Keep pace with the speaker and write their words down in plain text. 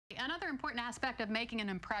Another important aspect of making an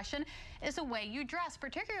impression is the way you dress,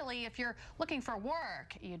 particularly if you're looking for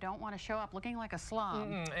work. You don't want to show up looking like a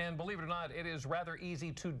slum. And believe it or not, it is rather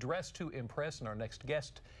easy to dress to impress, and our next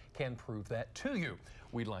guest can prove that to you.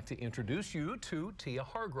 We'd like to introduce you to Tia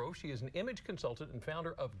Hargrove. She is an image consultant and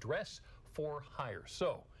founder of Dress for Hire.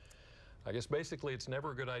 So, I guess basically it's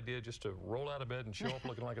never a good idea just to roll out of bed and show up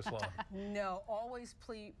looking like a slum. No, always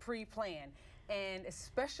pre-plan. And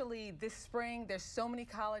especially this spring, there's so many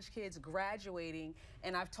college kids graduating,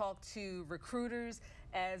 and I've talked to recruiters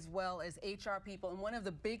as well as HR people, and one of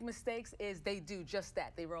the big mistakes is they do just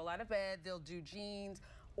that. They roll out of bed, they'll do jeans,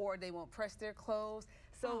 or they won't press their clothes.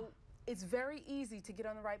 So it's very easy to get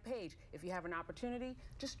on the right page. If you have an opportunity,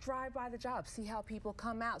 just drive by the job, see how people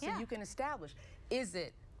come out, so you can establish, is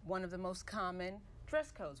it one of the most common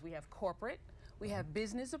dress codes? We have corporate, we have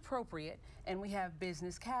business appropriate, and we have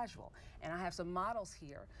business casual. And I have some models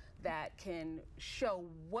here that can show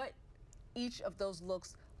what each of those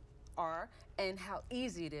looks are and how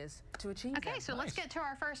easy it is to achieve Okay, them. so let's get to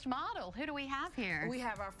our first model. Who do we have here? We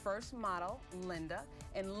have our first model, Linda,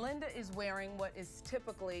 and Linda is wearing what is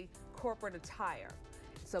typically corporate attire.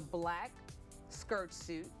 It's a black skirt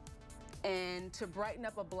suit, and to brighten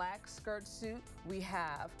up a black skirt suit, we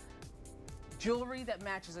have jewelry that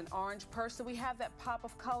matches an orange purse, so we have that pop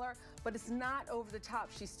of color, but it's not over the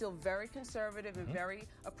top. She's still very conservative and very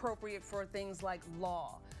appropriate for things like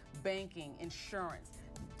law, banking, insurance.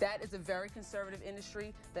 That is a very conservative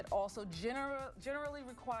industry that also generally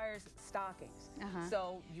requires stockings.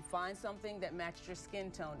 So you find something that matches your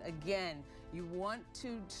skin tone. Again, you want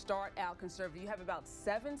to start out conservative. You have about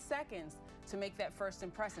 7 seconds to make that first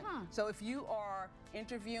impression. So if you are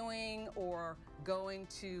interviewing or going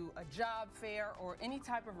to a job fair or any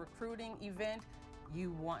type of recruiting event,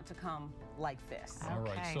 you want to come like this. All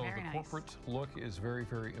right, so the corporate look is very,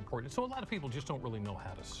 very important. So a lot of people just don't really know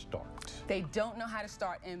how to start. They don't know how to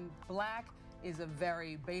start, and black is a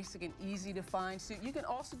very basic and easy to find suit. You can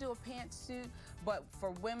also do a pantsuit, but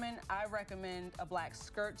for women, I recommend a black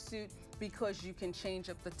skirt suit because you can change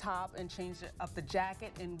up the top and change up the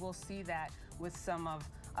jacket, and we'll see that with some of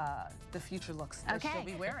the future looks that she'll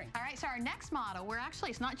be wearing. All right, so our next model,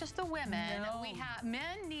 it's not just the women. We have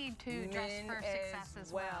men need to dress for success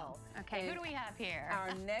as well. Okay, who do we have here?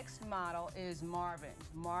 Our next model is Marvin.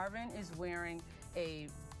 Marvin is wearing a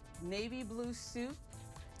navy blue suit,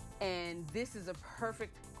 and this is a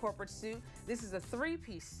perfect corporate suit. This is a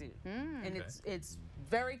 3-piece suit, and it's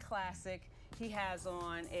very classic. He has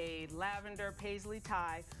on a lavender paisley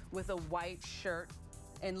tie with a white shirt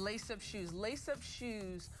and lace-up shoes. Lace-up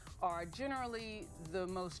shoes are generally the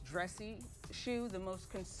most dressy shoe, the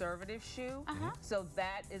most conservative shoe. So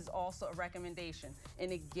that is also a recommendation.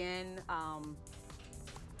 And again,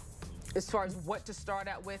 as far as what to start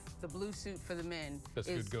out with, the blue suit for the men That's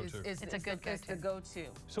a good go-to. It's the go-to.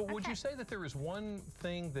 So would you say that there is one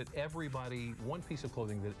thing that one piece of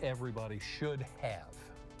clothing that everybody should have?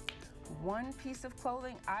 One piece of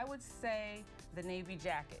clothing, I would say the navy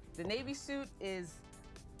jacket. The navy suit is,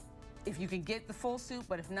 if you can get the full suit,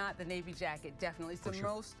 but if not, the navy jacket, definitely. It's the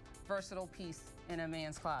most versatile piece in a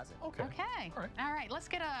man's closet. Okay. All right, let's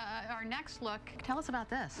get our next look. Tell us about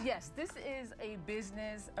this. Yes, this is a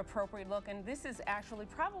business appropriate look, and this is actually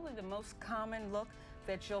probably the most common look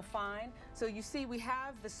that you'll find. So you see we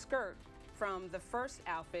have the skirt from the first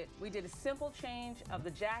outfit. We did a simple change of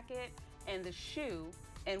the jacket and the shoe,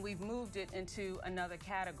 and we've moved it into another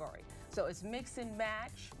category. So it's mix and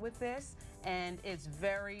match with this, and it's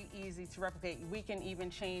very easy to replicate. We can even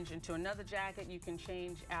change into another jacket. You can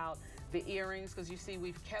change out the earrings, because you see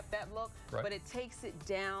we've kept that look, but it takes it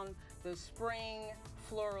down. The spring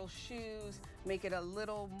floral shoes make it a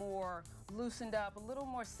little more loosened up, a little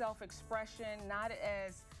more self-expression, not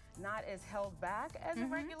as held back as a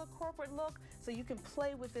regular corporate look. So you can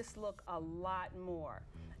play with this look a lot more.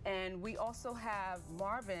 And we also have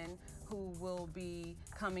Marvin, who will be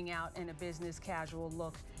coming out in a business casual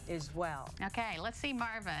look as well. Okay, let's see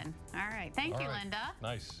Marvin. All right, thank you, Linda.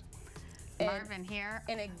 Nice. Marvin here.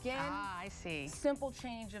 And again, I see. Simple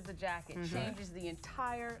change of the jacket changes the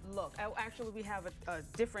entire look. Actually, we have a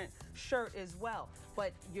different shirt as well,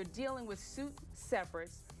 but you're dealing with suit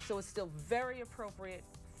separates, so it's still very appropriate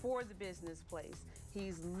for the business place.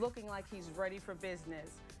 He's looking like he's ready for business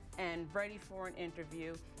and ready for an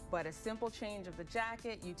interview, but a simple change of the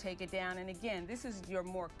jacket, you take it down, and again, this is your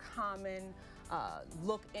more common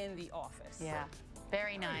look in the office. Yeah,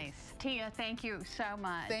 very nice. Tia, thank you so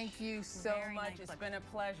much. Thank you so much. It's been a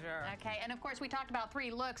pleasure. Okay, and of course we talked about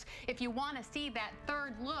 3 looks. If you want to see that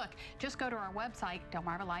third look, just go to our website,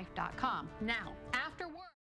 delmarvalife.com. Now, after